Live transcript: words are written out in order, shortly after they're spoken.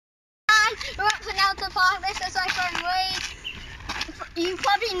we're at Penelope Park. This is my friend Wade. You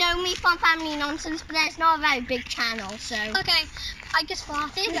probably know me from Family Nonsense, but it's not a very big channel, so. Okay, I just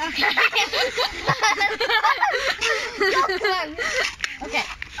farted. Okay. Okay.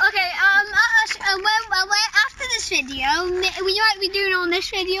 Okay. After this video, we might be doing on this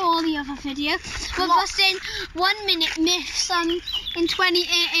video or the other video. We're busting 1 minute myths in 24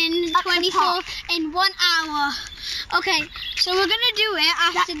 in 1 hour. Okay, so we're gonna do it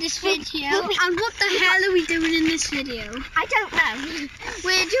after this video. And what the hell are we doing in this video? I don't know.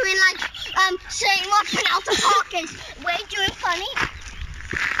 We're doing like saying what Penelope Park is. We're doing funny.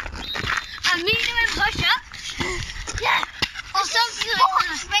 And me doing push-ups. Yeah. Or something like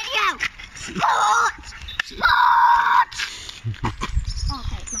that. Video. Sports!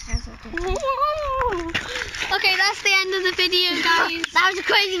 Okay, my hands are good. Okay, that's the end of the video, guys. That was a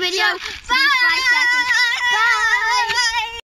crazy video. So, bye!